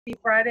Happy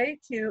Friday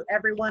to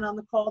everyone on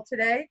the call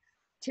today.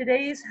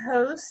 Today's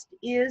host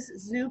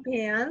is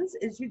Zupan's.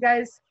 As you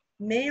guys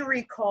may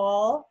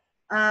recall,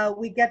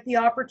 we get the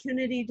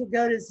opportunity to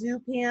go to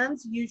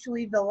Zupan's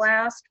usually the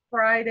last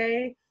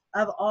Friday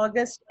of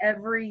August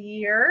every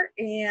year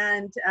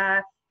and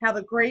have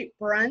a great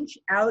brunch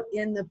out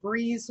in the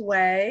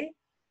Breezeway.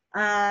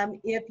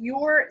 If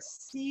you're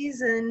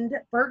seasoned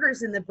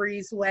Burgers in the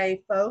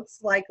Breezeway folks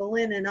like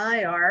Lynn and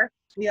I are,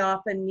 we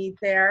often meet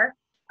there.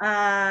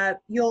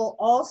 You'll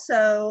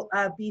also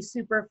be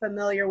super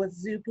familiar with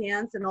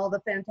Zupan's and all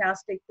the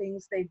fantastic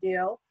things they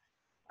do.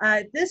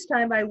 This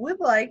time I would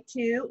like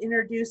to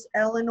introduce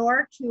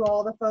Eleanor to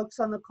all the folks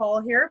on the call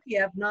here if you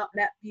have not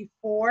met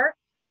before.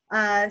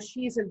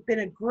 She's been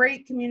a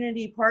great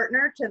community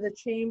partner to the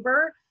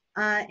Chamber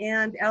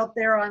and out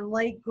there on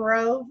Lake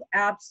Grove,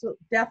 absolutely,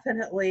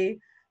 definitely.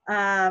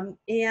 I'd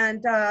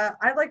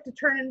like to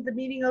turn the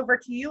meeting over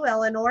to you,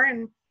 Eleanor,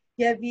 and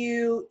give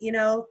you,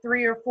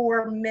 3 or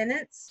 4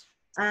 minutes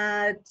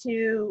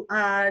to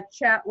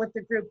chat with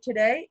the group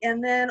today.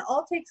 And then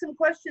I'll take some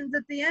questions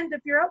at the end if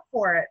you're up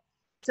for it.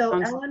 So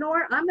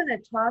Eleanor, I'm gonna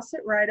toss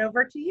it right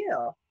over to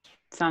you.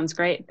 Sounds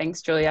great.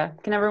 Thanks, Julia.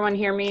 Can everyone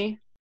hear me?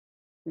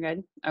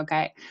 Good.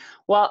 Okay.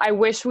 Well, I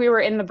wish we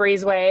were in the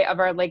breezeway of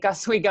our Lake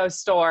Oswego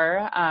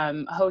store,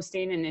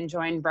 hosting and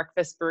enjoying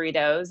breakfast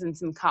burritos and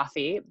some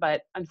coffee,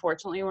 but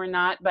unfortunately we're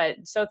not. But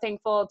so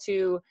thankful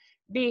to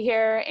be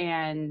here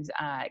and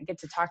get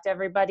to talk to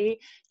everybody.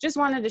 Just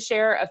wanted to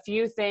share a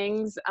few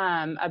things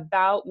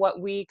about what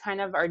we kind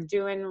of are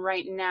doing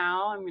right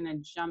now. I'm going to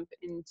jump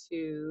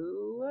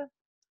into,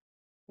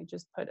 I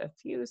just put a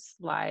few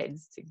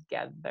slides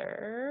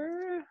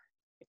together.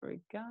 Here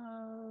we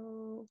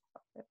go.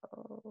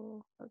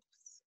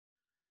 Oops.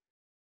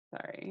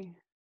 Sorry.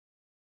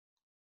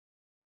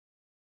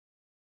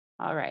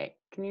 All right.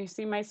 Can you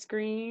see my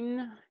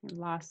screen? I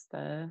lost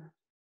the.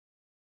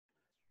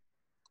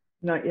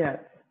 Not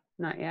yet.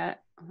 Not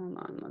yet. Hold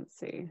on. Let's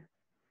see.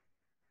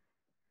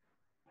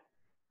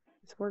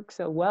 This worked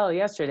so well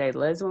yesterday,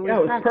 Liz, when we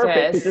practiced.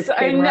 Perfect. It just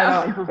came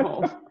right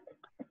on.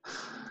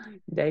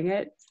 Dang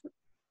it.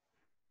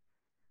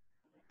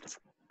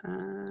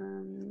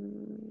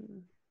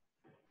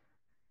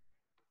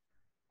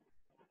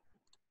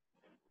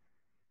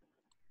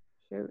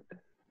 Shoot.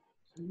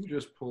 So you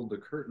just pulled the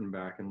curtain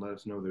back and let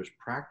us know there's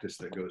practice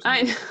that goes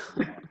I know.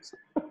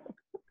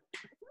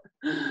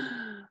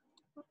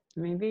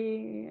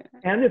 Maybe.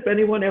 And if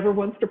anyone ever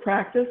wants to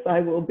practice,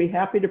 I will be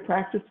happy to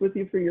practice with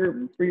you for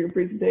your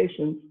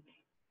presentations.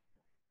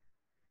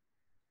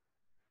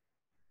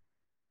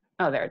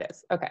 Oh, there it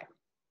is. Okay.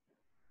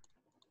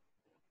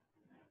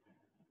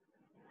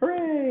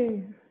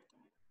 Hooray.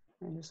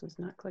 I just was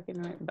not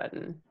clicking the right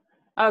button.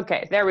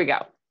 Okay, there we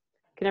go.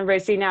 Can everybody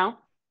see now?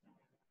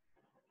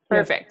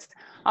 Perfect.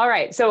 Yes. All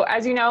right. So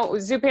as you know,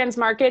 Zupan's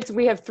Markets,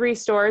 we have 3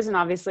 stores, and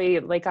obviously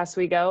Lake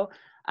Oswego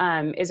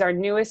is our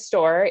newest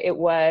store. It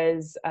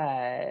was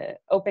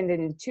opened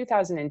in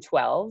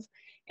 2012.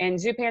 And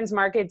Zupan's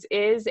Markets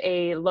is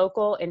a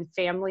local and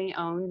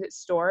family-owned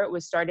store. It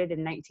was started in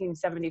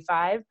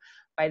 1975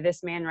 by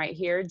this man right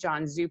here,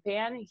 John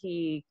Zupan.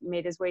 He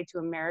made his way to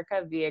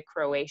America via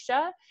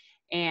Croatia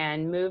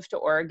and moved to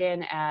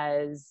Oregon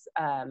as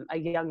a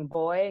young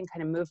boy and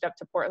kind of moved up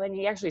to Portland.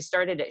 He actually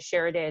started at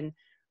Sheridan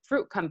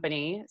Fruit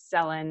Company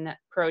selling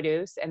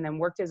produce and then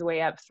worked his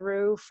way up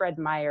through Fred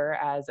Meyer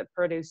as a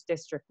produce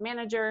district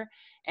manager.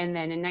 And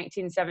then in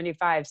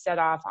 1975 set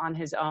off on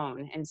his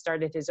own and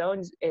started his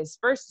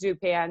first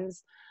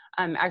Zupan's,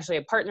 actually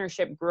a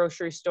partnership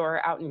grocery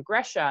store out in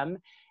Gresham.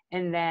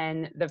 And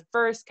then the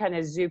first kind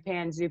of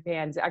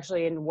Zupan's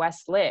actually in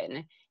West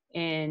Lynn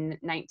in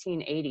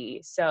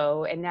 1980.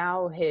 So, and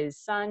now his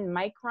son,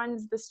 Mike,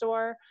 runs the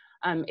store.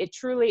 It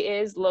truly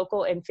is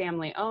local and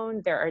family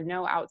owned. There are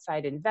no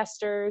outside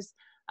investors.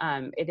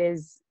 It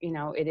is,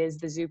 it is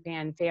the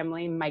Zupan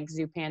family. Mike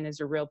Zupan is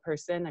a real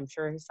person. I'm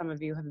sure some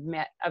of you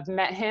have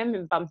met him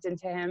and bumped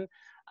into him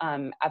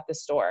at the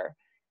store.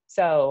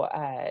 So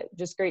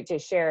just great to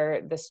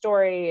share the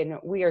story. And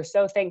we are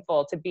so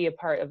thankful to be a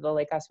part of the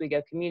Lake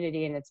Oswego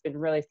community. And it's been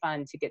really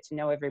fun to get to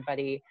know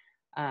everybody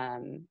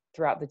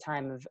throughout the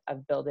time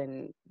of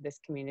building this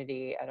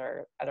community at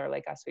our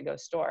Lake Oswego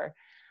store.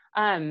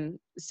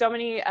 So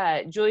many,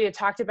 Julia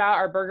talked about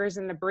our Burgers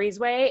in the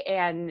Breezeway,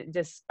 and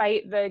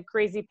despite the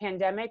crazy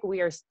pandemic,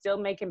 we are still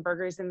making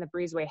Burgers in the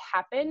Breezeway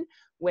happen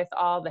with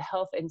all the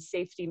health and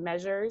safety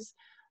measures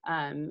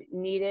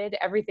needed.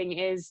 Everything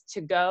is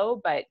to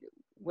go, but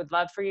would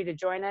love for you to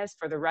join us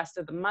for the rest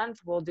of the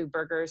month. We'll do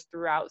burgers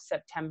throughout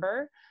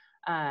September,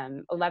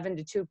 11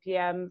 to 2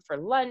 p.m. for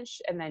lunch,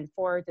 and then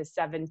 4 to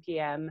 7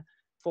 p.m.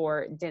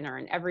 for dinner.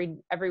 And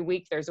every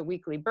week there's a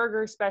weekly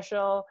burger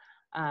special.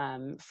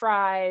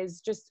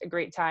 Fries, just a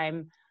great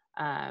time,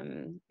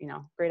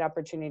 great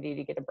opportunity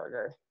to get a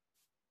burger.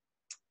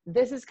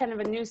 This is kind of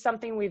a new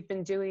something we've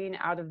been doing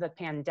out of the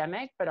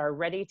pandemic, but our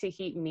ready to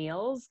heat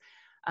meals.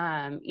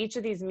 Each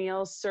of these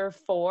meals serve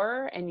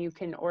 4, and you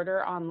can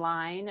order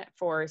online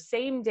for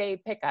same day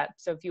pickup.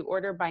 So if you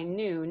order by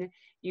noon,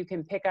 you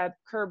can pick up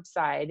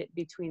curbside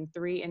between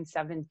 3 and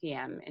 7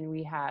 p.m. And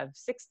we have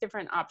 6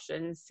 different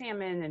options: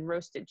 salmon and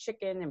roasted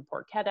chicken and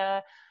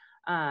porchetta,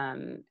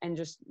 and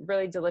just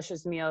really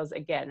delicious meals.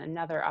 Again,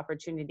 another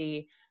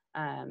opportunity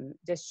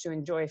just to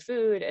enjoy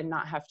food and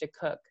not have to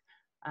cook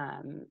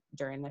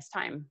during this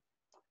time.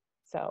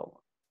 So,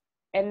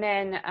 and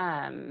then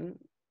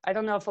I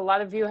don't know if a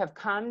lot of you have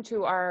come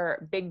to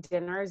our big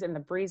dinners in the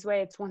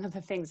breezeway. It's one of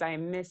the things I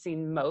am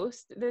missing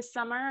most this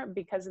summer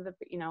because of the,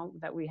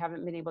 that we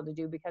haven't been able to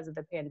do because of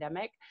the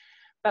pandemic.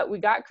 But we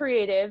got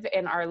creative,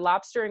 and our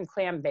lobster and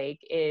clam bake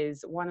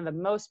is one of the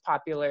most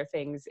popular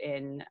things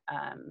in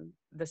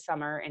the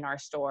summer in our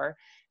store.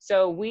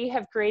 So we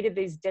have created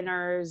these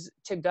dinners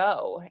to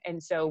go.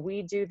 And so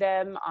we do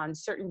them on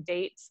certain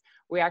dates.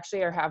 We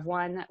actually have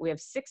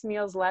 6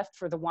 meals left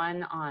for the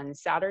one on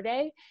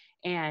Saturday,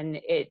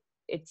 and it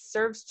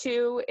serves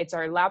 2. It's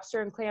our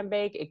lobster and clam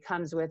bake. It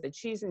comes with a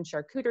cheese and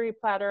charcuterie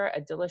platter,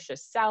 a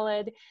delicious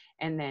salad,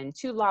 and then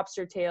 2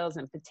 lobster tails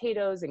and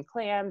potatoes and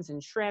clams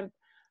and shrimp.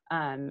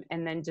 And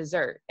then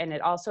dessert. And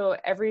it also,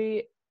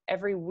 every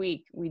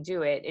week we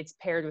do it, it's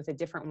paired with a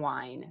different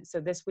wine. So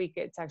this week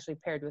it's actually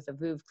paired with a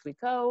Veuve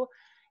Clicquot.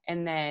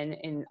 And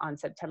then on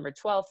September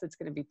 12th, it's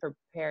going to be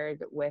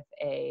prepared with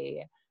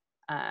a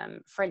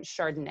French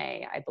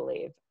Chardonnay, I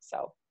believe.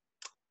 So,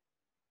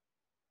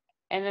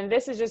 and then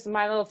this is just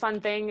my little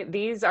fun thing.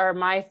 These are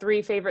my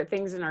 3 favorite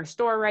things in our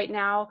store right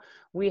now.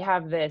 We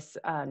have this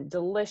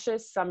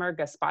delicious summer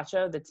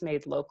gazpacho that's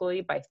made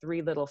locally by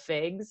 3 Little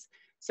Figs.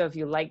 So if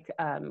you like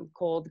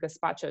cold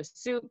gazpacho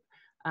soup,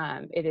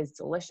 it is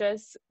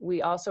delicious.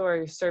 We also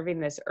are serving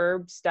this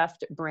herb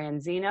stuffed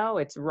branzino.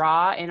 It's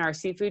raw in our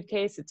seafood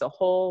case. It's a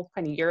whole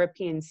kind of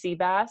European sea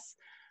bass,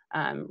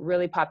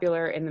 really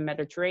popular in the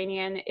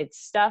Mediterranean. It's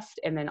stuffed,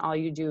 and then all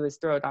you do is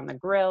throw it on the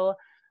grill.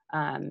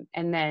 And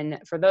then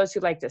for those who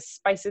like to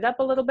spice it up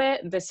a little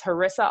bit, this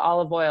harissa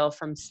olive oil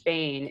from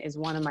Spain is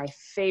one of my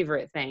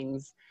favorite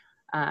things.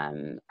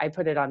 I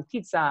put it on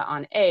pizza,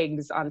 on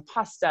eggs, on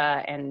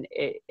pasta, and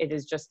it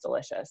is just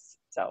delicious.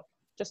 So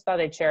just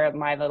thought I'd share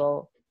my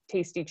little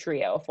tasty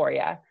trio for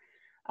you.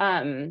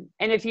 And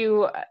if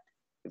you,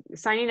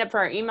 signing up for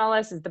our email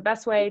list is the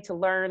best way to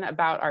learn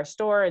about our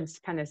store and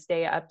kind of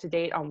stay up to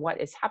date on what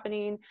is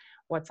happening,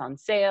 what's on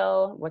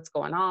sale, what's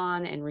going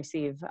on, and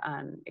receive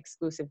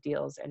exclusive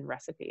deals and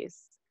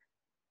recipes.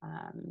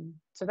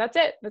 So that's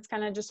it. That's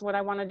kind of just what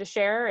I wanted to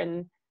share,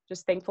 and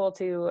just thankful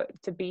to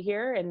be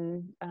here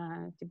and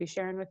to be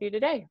sharing with you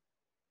today.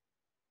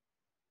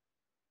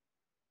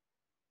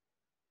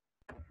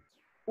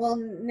 Well,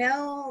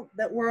 now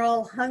that we're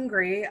all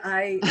hungry,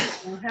 I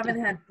haven't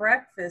had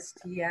breakfast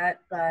yet,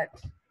 but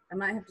I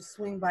might have to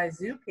swing by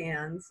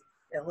Zupan's,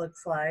 it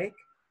looks like.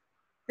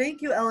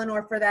 Thank you,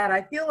 Eleanor, for that.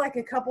 I feel like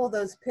a couple of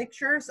those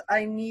pictures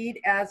I need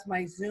as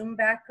my Zoom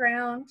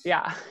background.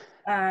 Yeah.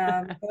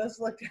 Those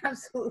look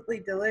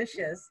absolutely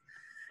delicious.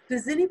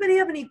 Does anybody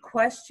have any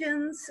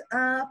questions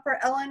for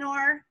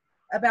Eleanor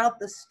about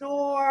the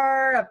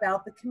store,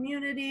 about the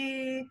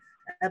community,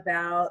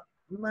 about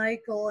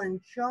Michael and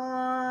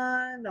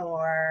John,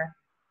 or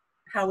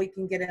how we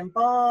can get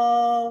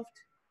involved?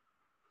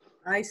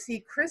 I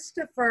see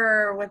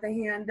Christopher with a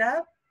hand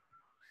up.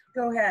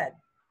 Go ahead.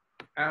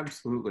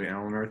 Absolutely,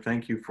 Eleanor.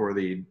 Thank you for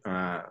the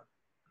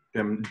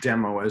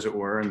demo, as it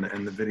were,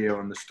 and the video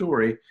and the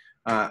story.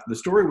 The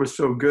story was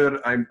so good,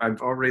 I've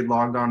already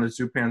logged on to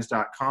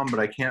Zupans.com, but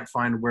I can't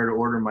find where to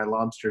order my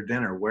lobster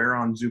dinner. Where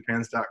on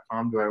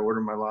Zupans.com do I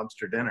order my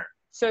lobster dinner?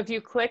 So if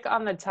you click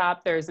on the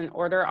top, there's an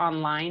order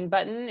online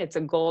button. It's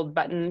a gold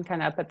button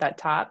kind of up at that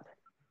top.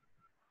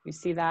 You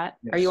see that?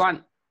 Yes. Are you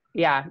on?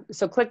 Yeah.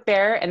 So click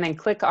there and then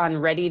click on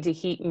ready to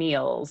heat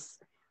meals.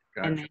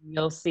 Gotcha. And then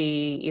you'll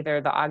see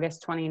either the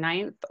August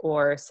 29th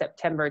or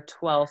September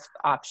 12th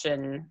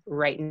option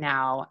right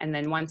now. And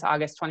then once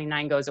August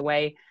 29 goes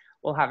away,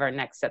 we'll have our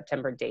next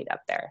September date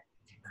up there.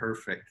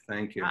 Perfect.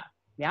 Thank you.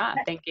 Yeah,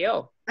 thank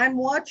you. I'm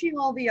watching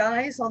all the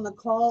eyes on the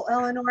call,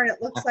 Eleanor, and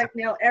it looks like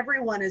now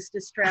everyone is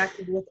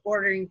distracted with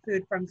ordering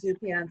food from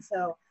Zupan.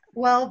 So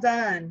well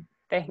done.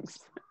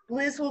 Thanks.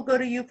 Liz, we'll go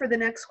to you for the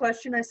next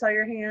question. I saw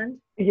your hand.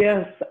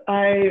 Yes,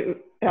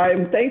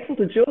 I'm thankful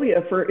to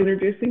Julia for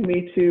introducing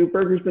me to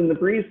Burgers in the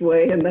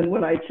Breezeway. And then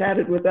when I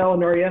chatted with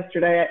Eleanor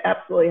yesterday, I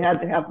absolutely had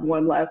to have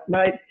one last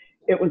night.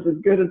 It was as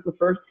good as the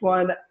first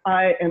one.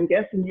 I am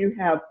guessing you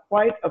have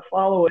quite a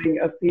following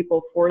of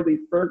people for these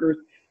burgers.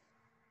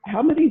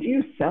 How many do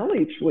you sell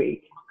each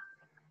week?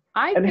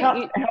 How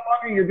long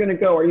are you going to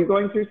go? Are you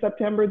going through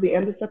September, the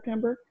end of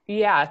September?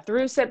 Yeah,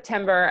 through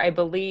September, I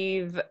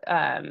believe,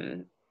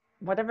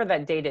 whatever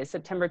that date is,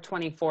 September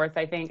 24th,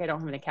 I think. I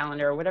don't have the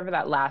calendar, whatever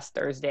that last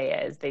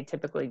Thursday is, they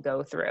typically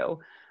go through.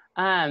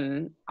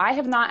 I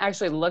have not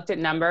actually looked at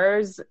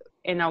numbers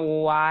in a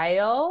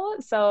while,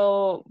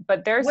 so,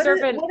 but they're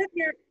serving.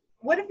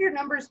 What have your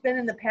numbers been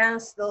in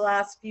the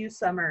last few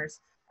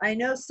summers? I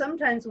know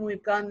sometimes when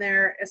we've gone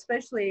there,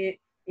 especially,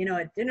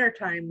 at dinner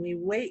time, we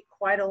wait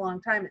quite a long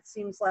time. It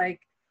seems like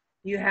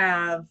you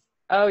have,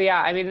 oh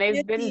yeah, I mean,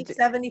 they've 50, been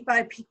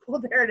 75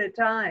 people there at a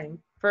time.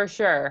 For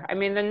sure. I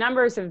mean, the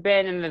numbers have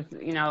been in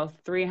the,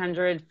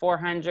 300,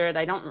 400.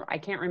 I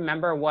can't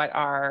remember what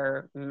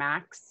our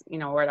max,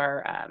 what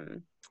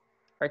our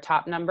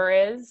top number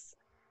is.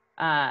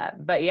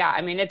 But yeah,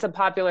 I mean, it's a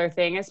popular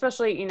thing,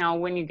 especially,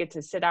 when you get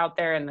to sit out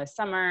there in the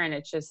summer, and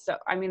it's just so,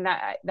 I mean,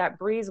 that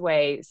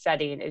breezeway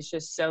setting is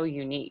just so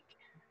unique.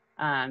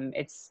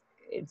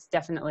 It's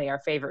definitely our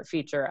favorite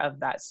feature of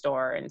that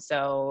store. And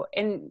so,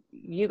 and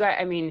you guys,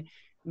 I mean,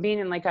 being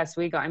in Lake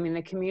Oswego, I mean,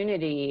 the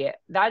community,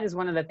 that is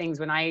one of the things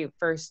when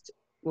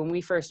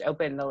we first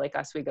opened the Lake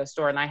Oswego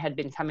store, and I had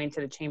been coming to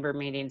the chamber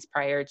meetings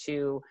prior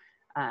to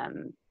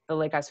the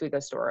Lake Oswego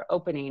store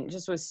opening,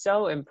 just was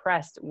so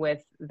impressed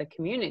with the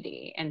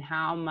community and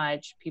how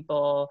much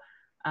people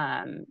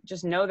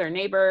just know their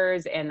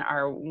neighbors and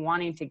are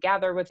wanting to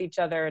gather with each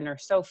other, and are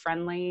so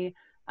friendly.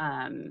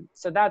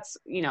 So that's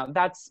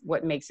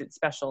what makes it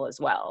special as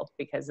well,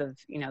 because of,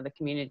 the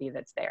community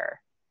that's there.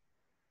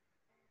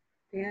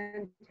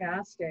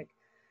 Fantastic.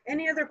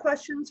 Any other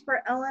questions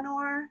for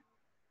Eleanor?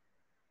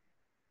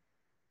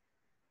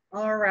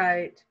 All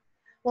right.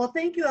 Well,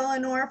 thank you,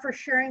 Eleanor, for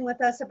sharing with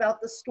us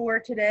about the store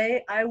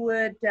today. I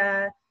would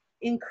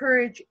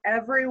encourage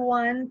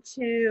everyone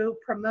to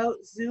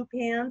promote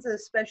Zupans,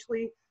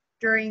 especially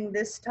during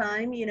this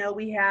time.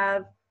 We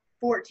have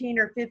 14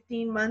 or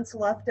 15 months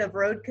left of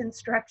road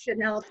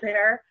construction out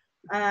there.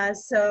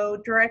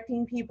 So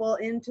directing people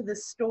into the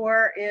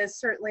store is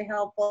certainly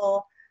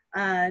helpful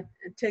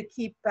to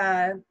keep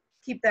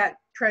that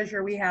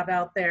treasure we have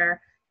out there,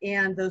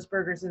 and those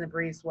burgers in the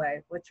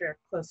breezeway, which are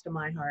close to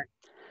my heart.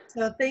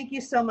 So thank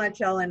you so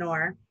much,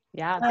 Eleanor.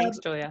 Yeah, thanks,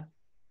 Julia.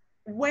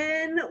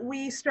 When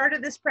we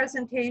started this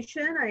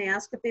presentation, I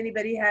asked if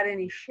anybody had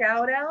any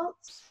shout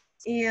outs,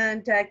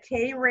 and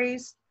Kay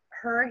raised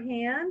her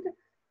hand.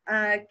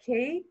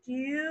 Kay, do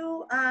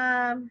you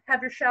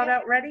have your shout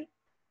out ready?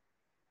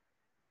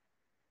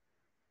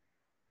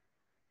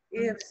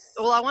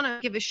 Well, I want to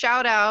give a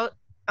shout out.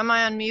 Am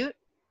I on mute?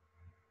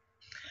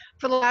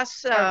 For the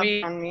last. Are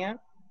we on mute?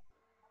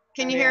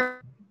 Can you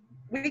hear?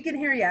 We can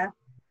hear you.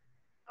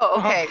 Oh,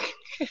 okay.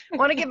 I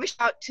want to give a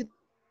shout out to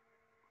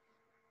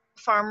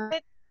farmer.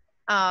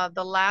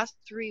 The last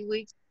 3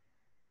 weeks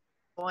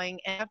going,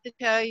 and I have to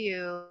tell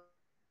you,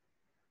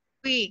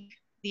 the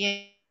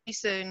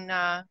increase in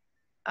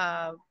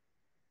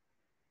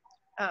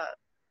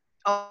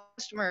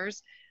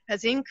customers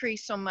has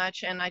increased so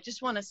much, and I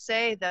just want to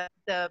say that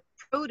the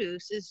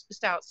produce is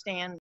just outstanding.